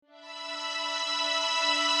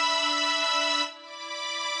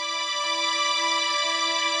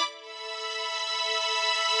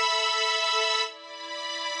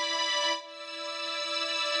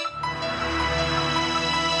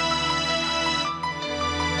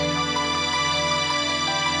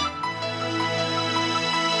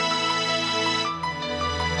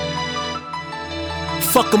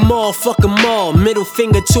Fuck 'em all, middle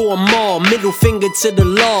finger to 'em all, middle finger to the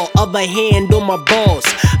law, other hand on my balls,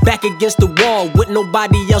 back against the wall with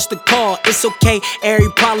nobody else to call. It's okay, every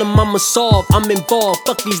problem I'ma solve, I'm involved.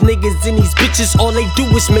 Fuck these niggas and these bitches, all they do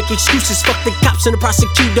is make excuses. Fuck the cops and the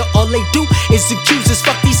prosecutor, all they do is accuse us.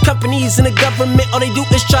 Fuck these companies and the government, all they do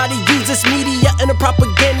is try to use us. Media and the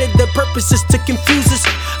propaganda, the purpose is to confuse us.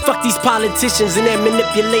 Fuck these politicians and their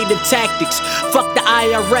manipulative tactics. Fuck the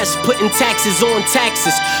IRS putting taxes on taxes.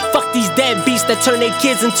 Fuck these deadbeats that turn their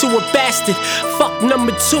kids into a bastard. Fuck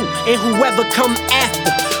number 2 and whoever come after.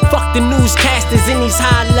 Fuck the newscasters and these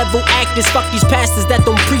high-level actors. Fuck these pastors that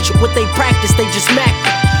don't preach what they practice, they just mac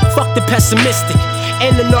it. Fuck the pessimistic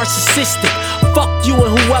and the narcissistic. Fuck you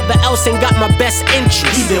and whoever else ain't got my best interest.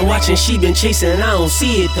 He been watching, she been chasing, I don't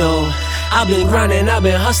see it though. I've been grinding, I've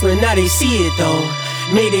been hustling, now they see it though.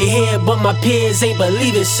 Made it here, but my peers ain't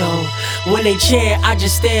believe it so. When they cheer, I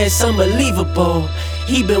just stare, it's unbelievable.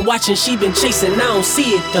 He been watching, she been chasing, I don't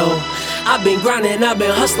see it though. I've been grinding, I've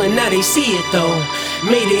been hustling, now they see it though.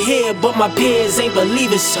 Made it here, but my peers ain't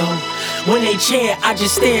believe it so. When they cheer, I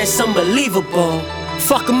just stare, it's unbelievable.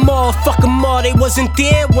 Fuck 'em all, they wasn't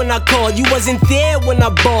there when I called. You wasn't there when I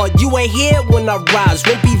balled. You ain't here when I rise,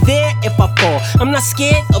 won't be there if I fall. I'm not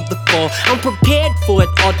scared of the fall, I'm prepared for it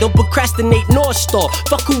all. Don't procrastinate nor stall.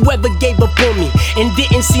 Fuck whoever gave up on me and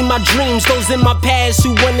didn't see my dreams. Those in my past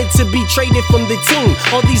who wanted to be traded from the team.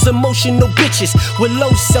 All these emotional bitches with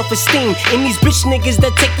low self-esteem, and these bitch niggas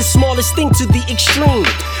that take the smallest thing to the extreme.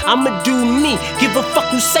 I'ma do me, give a fuck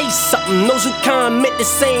who say something. Those who comment the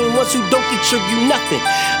same, ones who don't contribute nothing.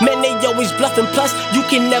 Man, they always bluffing, plus you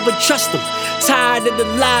can never trust them. Tired of the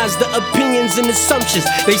lies, the opinions and assumptions.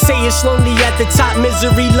 They say it's lonely at the top,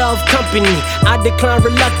 misery love company. I decline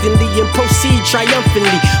reluctantly and proceed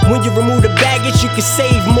triumphantly. When you remove the baggage, you can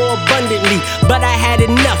save more abundantly. But I had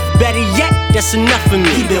enough, better yet, that's enough for me.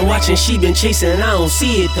 He been watching, she been chasing, I don't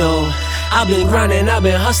see it though. I've been grinding, I've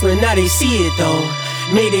been hustling, now they see it though.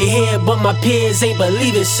 Made it here, but my peers ain't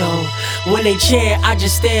believe it so. When they cheer, I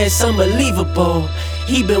just stare, it's unbelievable.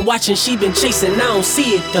 He been watching, she been chasing, I don't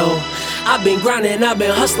see it though. I've been grinding, I've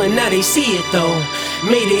been hustling, now they see it though.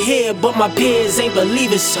 Made it here, but my peers ain't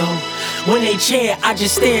believe it so. When they cheer, I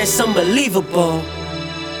just stare, it's unbelievable.